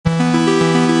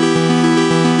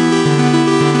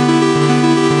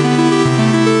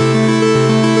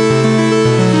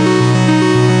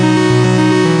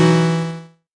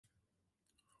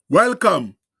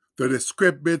Welcome to the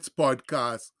Script Bits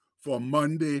podcast for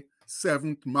Monday,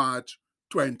 7th March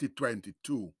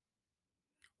 2022.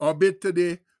 Our bit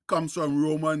today comes from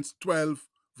Romans 12,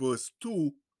 verse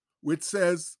 2, which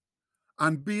says,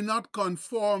 "And be not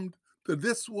conformed to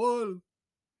this world,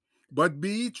 but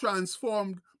be ye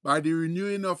transformed by the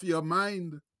renewing of your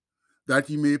mind, that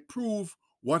ye may prove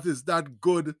what is that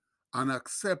good and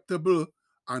acceptable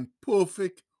and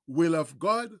perfect will of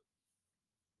God."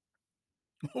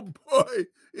 Oh boy,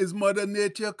 is Mother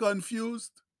Nature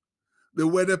confused? The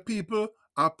weather people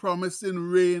are promising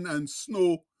rain and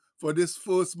snow for this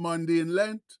first Monday in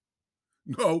Lent.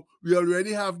 No, we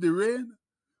already have the rain.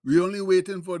 We're only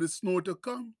waiting for the snow to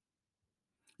come.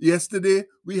 Yesterday,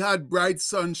 we had bright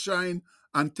sunshine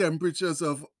and temperatures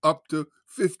of up to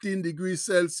 15 degrees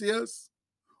Celsius,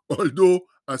 although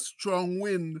a strong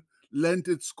wind lent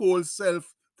its cold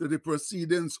self to the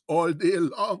proceedings all day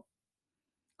long.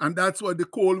 And that's what the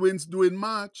cold winds do in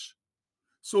March.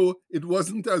 So it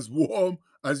wasn't as warm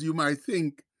as you might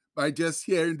think by just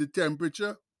hearing the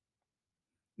temperature.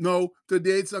 No,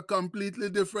 today it's a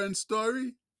completely different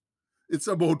story. It's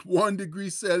about 1 degree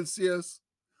Celsius,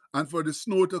 and for the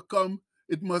snow to come,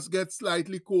 it must get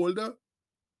slightly colder.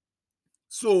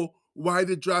 So why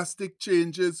the drastic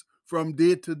changes from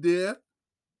day to day?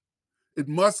 It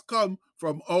must come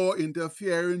from our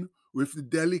interfering with the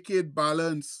delicate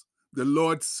balance the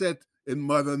Lord set in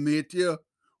Mother Nature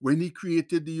when He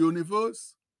created the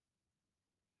universe.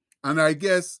 And I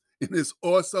guess in His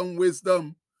awesome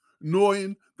wisdom,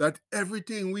 knowing that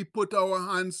everything we put our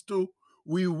hands to,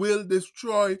 we will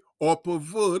destroy or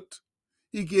pervert,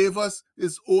 He gave us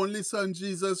His only Son,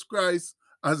 Jesus Christ,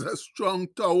 as a strong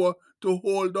tower to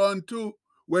hold on to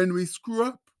when we screw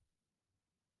up.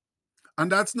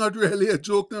 And that's not really a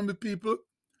joke, number people,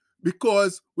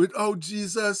 because without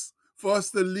Jesus for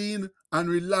us to lean and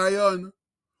rely on,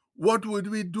 what would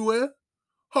we do?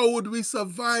 How would we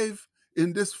survive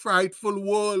in this frightful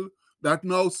world that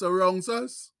now surrounds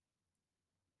us?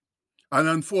 And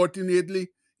unfortunately,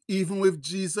 even with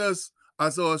Jesus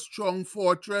as our strong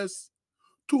fortress,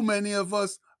 too many of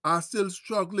us are still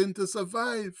struggling to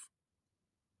survive.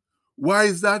 Why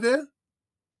is that?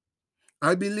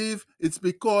 I believe it's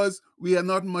because we are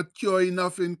not mature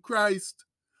enough in Christ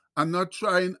and not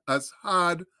trying as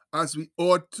hard as we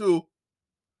ought to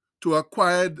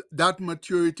acquire that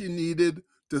maturity needed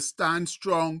to stand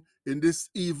strong in this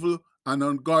evil and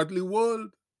ungodly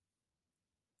world.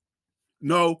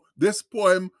 Now, this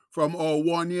poem from our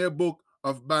one-year book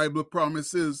of Bible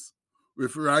promises,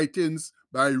 with writings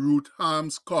by Ruth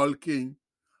Harms Colking,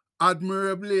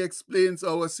 admirably explains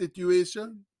our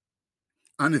situation,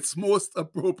 and it's most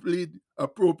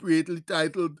appropriately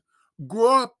titled,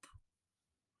 "Grow Up."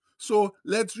 So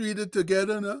let's read it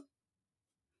together now.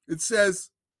 It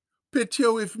says,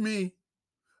 "Picture with me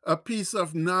a piece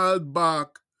of gnarled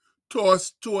bark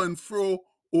tossed to and fro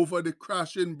over the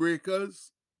crashing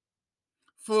breakers.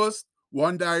 First,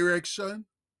 one direction,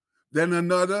 then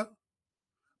another,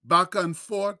 back and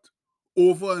forth,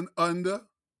 over and under,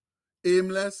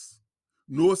 aimless,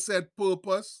 no set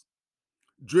purpose,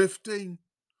 drifting,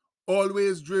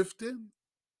 always drifting."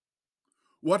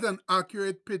 What an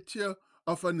accurate picture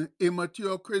of an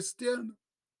immature Christian.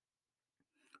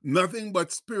 Nothing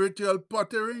but spiritual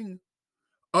pottering,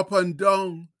 up and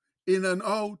down, in and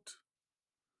out.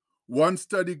 One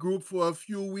study group for a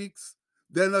few weeks,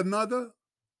 then another.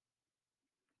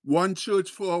 One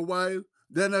church for a while,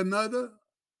 then another.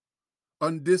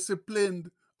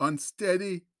 Undisciplined,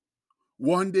 unsteady.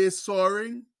 One day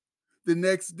soaring, the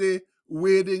next day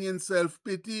wading in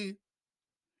self-pity.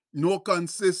 No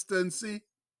consistency.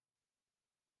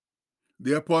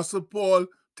 The Apostle Paul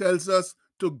tells us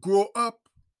to grow up,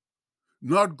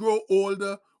 not grow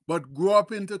older, but grow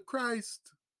up into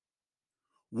Christ.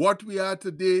 What we are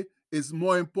today is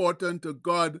more important to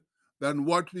God than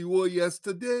what we were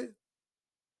yesterday.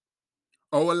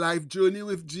 Our life journey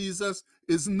with Jesus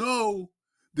is now,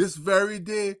 this very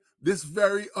day, this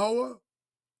very hour.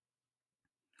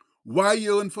 Why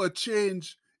yearn for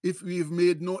change if we've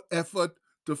made no effort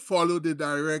to follow the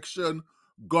direction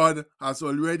God has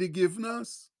already given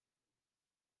us?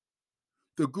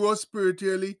 To grow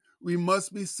spiritually, we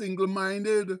must be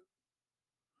single-minded.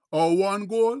 Our one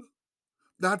goal,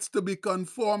 that's to be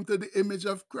conformed to the image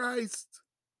of Christ.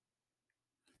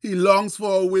 He longs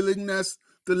for our willingness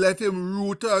to let Him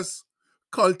root us,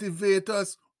 cultivate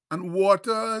us, and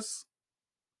water us.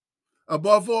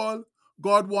 Above all,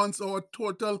 God wants our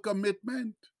total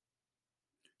commitment.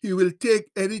 He will take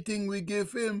anything we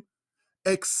give Him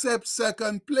except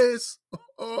second place.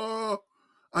 Oh,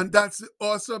 and that's the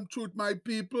awesome truth, my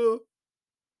people.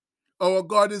 Our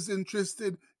God is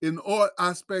interested in all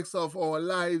aspects of our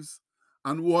lives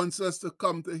and wants us to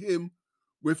come to Him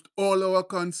with all our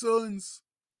concerns.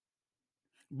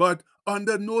 But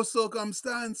under no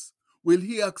circumstance will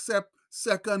He accept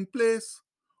second place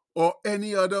or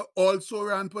any other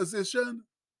also-ran position.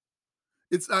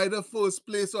 It's either first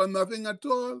place or nothing at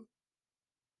all.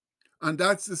 And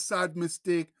that's the sad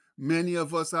mistake many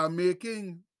of us are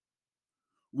making.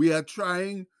 We are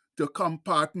trying to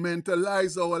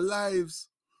compartmentalize our lives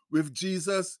with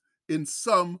Jesus in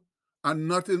some and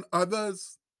not in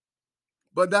others.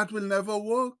 But that will never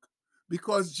work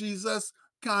because Jesus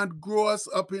can't grow us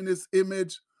up in His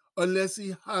image unless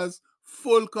He has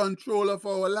full control of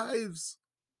our lives.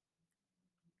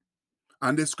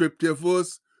 And the scripture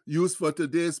verse used for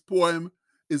today's poem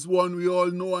is one we all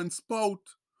know and spout,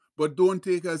 but don't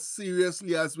take as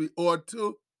seriously as we ought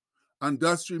to, and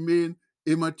thus remain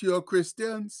immature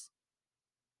Christians.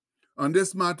 On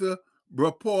this matter,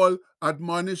 Brother Paul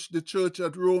admonished the church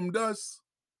at Rome thus,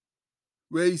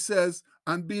 where he says,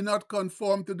 "And be not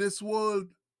conformed to this world,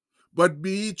 but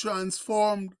be ye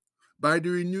transformed by the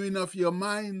renewing of your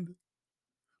mind,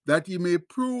 that ye may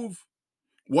prove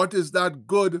what is that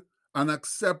good and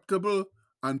acceptable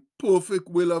and perfect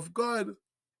will of God."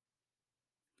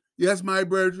 Yes, my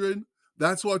brethren,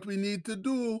 that's what we need to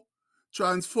do.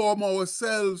 Transform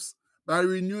ourselves by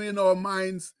renewing our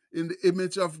minds in the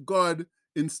image of God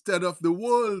instead of the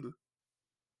world.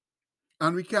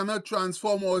 And we cannot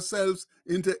transform ourselves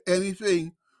into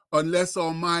anything unless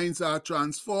our minds are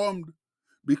transformed,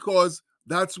 because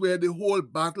that's where the whole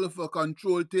battle for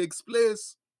control takes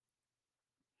place.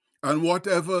 And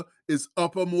whatever is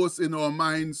uppermost in our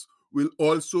minds will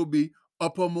also be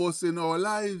uppermost in our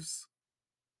lives.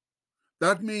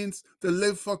 That means to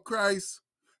live for Christ,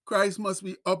 Christ must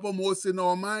be uppermost in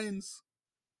our minds.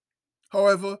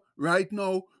 However, right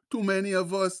now, too many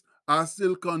of us are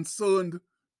still concerned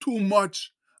too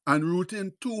much and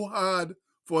rooting too hard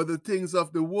for the things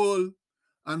of the world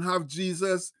and have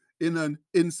Jesus in an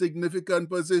insignificant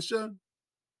position.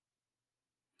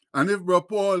 And if Brother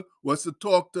Paul was to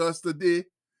talk to us today,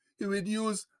 he would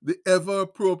use the ever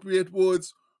appropriate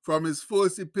words from his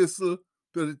first epistle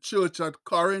to the church at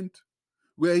Corinth,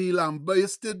 where he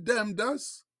lambasted them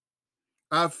thus: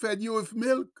 "I have fed you with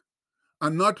milk,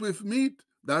 and not with meat,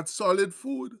 that's solid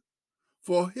food.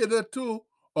 For hitherto,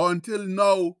 or until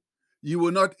now, ye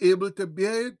were not able to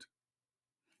bear it,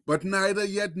 but neither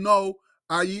yet now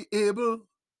are ye able,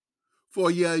 for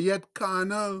ye are yet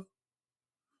carnal.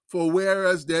 For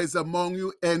whereas there is among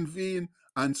you envying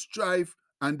and strife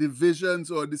and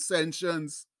divisions or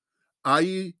dissensions, are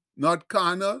ye not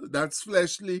carnal," that's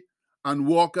fleshly, "and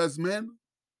walk as men?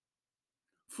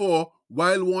 For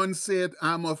while one saith,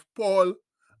 I am of Paul,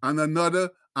 and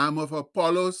another, I am of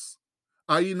Apollos,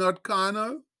 are ye not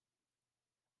carnal?"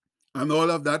 And all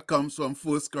of that comes from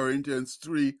 1 Corinthians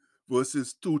 3,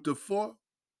 verses 2 to 4.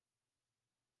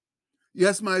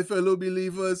 Yes, my fellow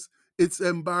believers, it's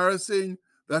embarrassing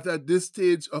that at this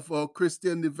stage of our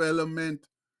Christian development,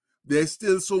 there's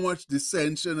still so much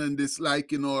dissension and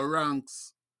dislike in our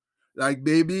ranks. Like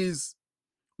babies,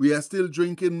 we are still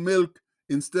drinking milk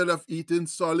instead of eating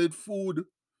solid food,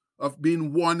 of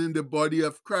being one in the body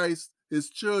of Christ, His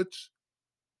church.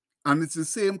 And it's the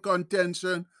same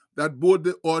contention that both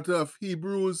the author of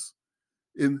Hebrews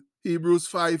in Hebrews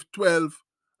 5:12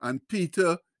 and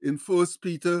Peter in 1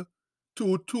 Peter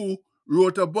 2:2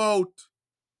 wrote about.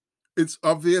 It's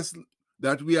obvious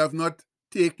that we have not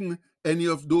taken any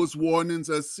of those warnings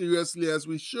as seriously as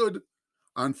we should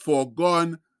and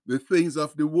foregone the things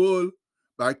of the world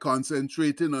by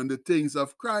concentrating on the things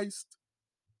of Christ.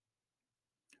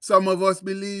 Some of us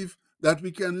believe that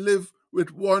we can live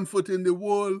with one foot in the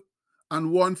world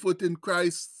and one foot in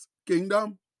Christ's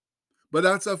kingdom. But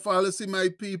that's a fallacy, my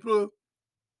people.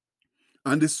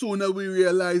 And the sooner we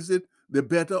realize it, the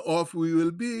better off we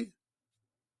will be.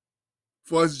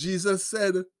 For as Jesus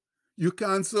said, you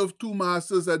can't serve two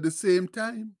masters at the same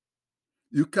time.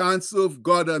 You can't serve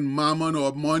God and mammon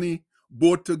or money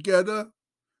both together.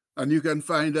 And you can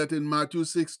find that in Matthew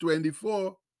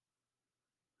 6:24.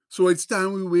 So it's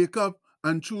time we wake up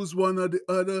and choose one or the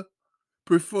other,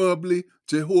 preferably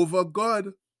Jehovah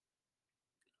God.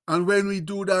 And when we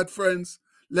do that, friends,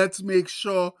 let's make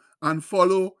sure and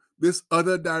follow this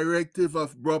other directive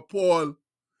of Brother Paul,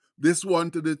 this one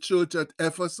to the church at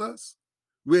Ephesus,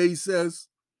 where he says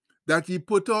that he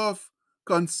put off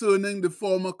concerning the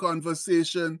former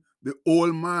conversation the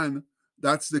old man,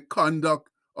 that's the conduct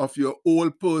of your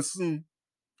old person,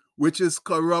 which is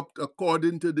corrupt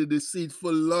according to the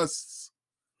deceitful lusts,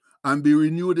 and be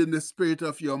renewed in the spirit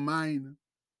of your mind,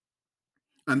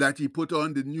 and that he put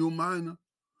on the new man,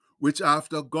 which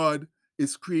after God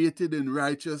is created in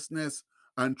righteousness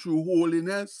and true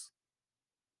holiness.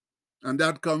 And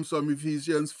that comes from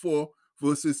Ephesians 4,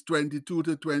 verses 22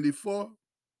 to 24.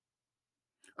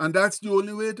 And that's the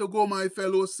only way to go, my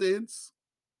fellow saints.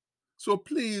 So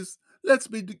please, let's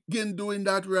begin doing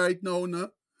that right now,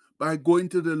 by going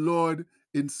to the Lord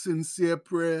in sincere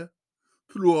prayer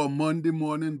through our Monday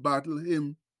morning battle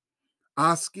hymn,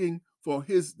 asking for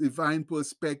his divine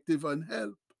perspective and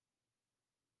help.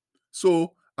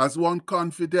 So, as one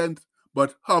confident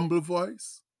but humble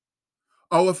voice,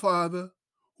 our Father,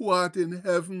 who art in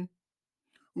heaven,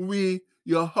 we,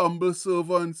 your humble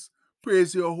servants,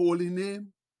 praise your holy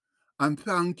name and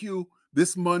thank you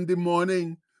this Monday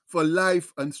morning for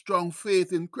life and strong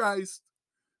faith in Christ,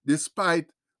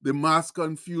 despite the mass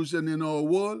confusion in our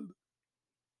world.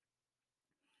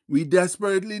 We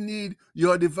desperately need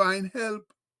your divine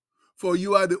help, for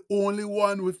you are the only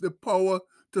one with the power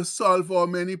to solve our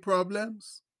many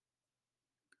problems.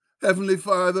 Heavenly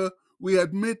Father, we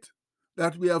admit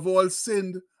that we have all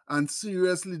sinned and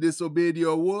seriously disobeyed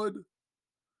your word,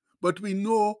 but we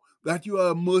know that you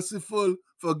are a merciful,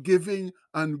 forgiving,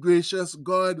 and gracious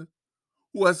God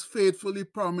who has faithfully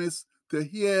promised to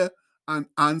hear and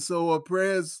answer our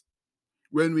prayers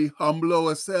when we humble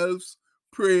ourselves,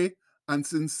 pray, and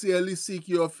sincerely seek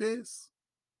your face.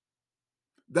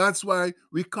 That's why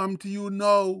we come to you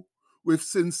now with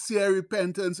sincere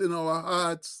repentance in our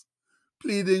hearts,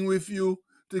 pleading with you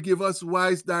to give us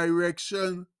wise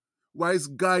direction, wise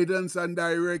guidance and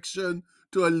direction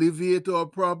to alleviate our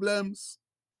problems.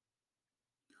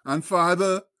 And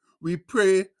Father, we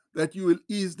pray that you will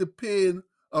ease the pain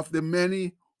of the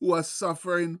many who are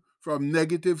suffering from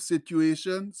negative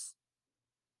situations.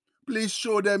 Please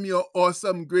show them your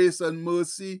awesome grace and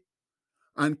mercy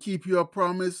and keep your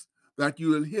promise that you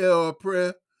will hear our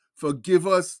prayer, forgive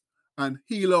us, and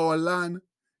heal our land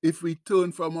if we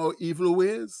turn from our evil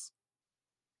ways.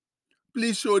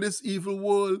 Please show this evil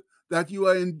world that you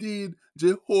are indeed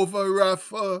Jehovah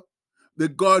Rapha, the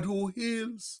God who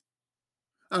heals.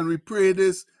 And we pray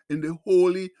this in the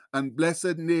holy and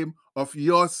blessed name of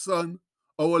your Son,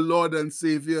 our Lord and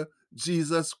Savior,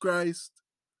 Jesus Christ.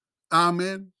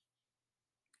 Amen.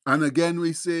 And again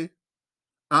we say,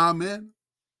 Amen.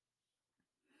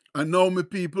 And now, my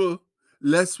people,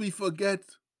 lest we forget,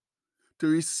 to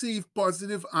receive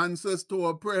positive answers to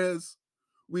our prayers,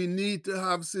 we need to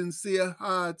have sincere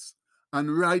hearts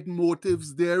and right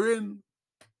motives therein.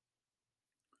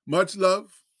 Much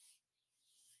love.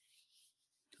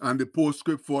 And the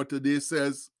postscript for today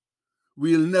says,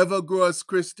 we'll never grow as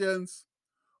Christians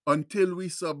until we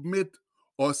submit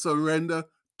or surrender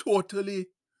totally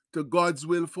to God's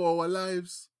will for our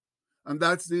lives. And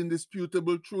that's the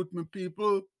indisputable truth, my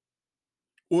people.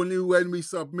 Only when we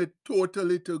submit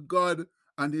totally to God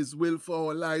and his will for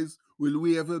our lives will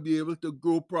we ever be able to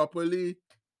grow properly.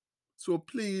 So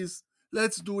please,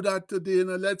 let's do that today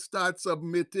and let's start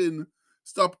submitting.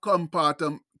 Stop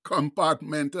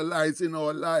compartmentalizing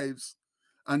our lives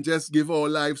and just give our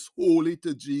lives wholly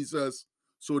to Jesus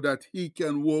so that he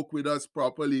can work with us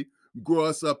properly, grow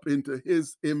us up into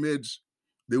his image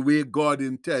the way God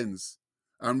intends.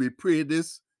 And we pray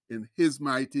this in his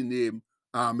mighty name.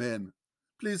 Amen.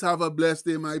 Please have a blessed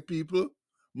day, my people.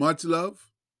 Much love.